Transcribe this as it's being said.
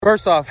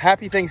First off,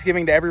 happy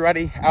Thanksgiving to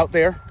everybody out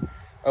there.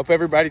 Hope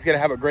everybody's gonna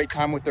have a great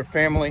time with their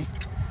family.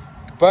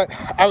 But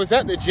I was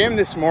at the gym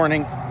this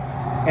morning,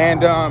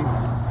 and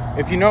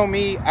if you know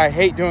me, I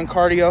hate doing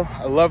cardio.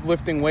 I love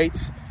lifting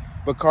weights,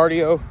 but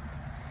cardio,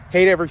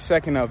 hate every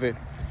second of it.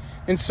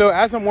 And so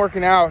as I'm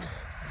working out,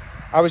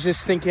 I was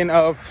just thinking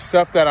of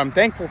stuff that I'm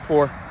thankful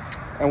for.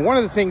 And one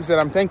of the things that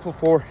I'm thankful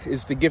for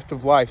is the gift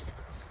of life.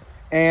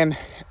 And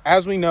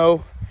as we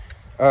know,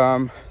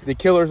 the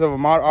killers of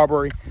Ahmaud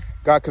Arbery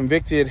got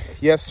convicted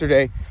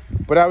yesterday,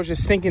 but I was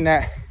just thinking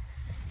that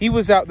he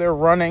was out there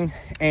running,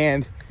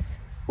 and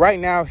right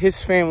now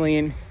his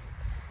family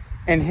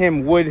and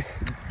him would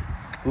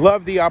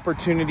love the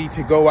opportunity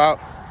to go out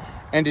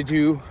and to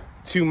do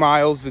 2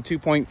 miles, the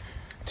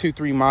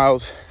 2.23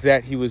 miles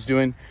that he was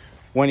doing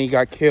when he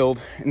got killed.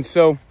 And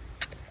so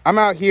I'm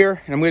out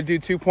here and I'm going to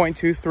do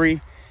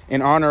 2.23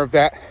 in honor of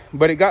that.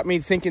 But it got me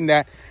thinking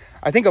that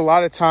I think a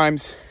lot of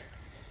times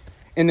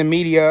in the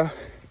media,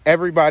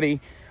 everybody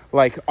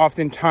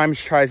oftentimes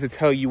tries to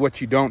tell you what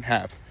you don't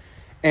have.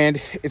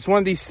 And it's one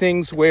of these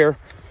things where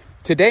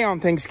today on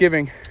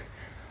Thanksgiving,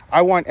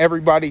 I want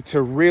everybody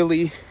to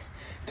really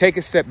take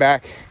a step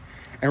back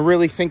and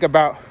really think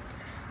about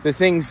the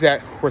things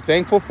that we're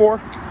thankful for.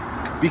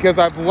 Because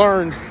I've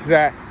learned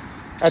that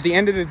at the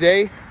end of the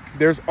day,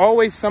 there's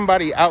always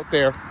somebody out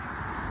there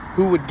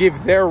who would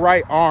give their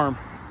right arm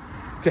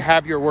to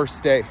have your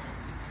worst day.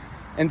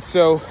 And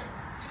so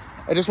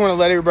I just want to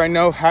let everybody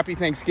know, happy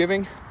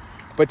Thanksgiving.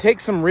 But take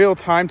some real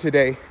time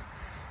today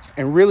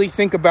and really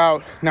think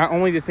about not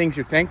only the things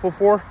you're thankful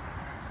for,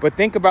 but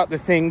think about the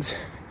things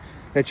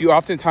that you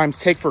oftentimes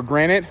take for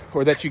granted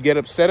or that you get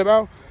upset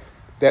about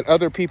that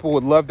other people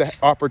would love the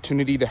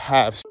opportunity to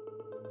have.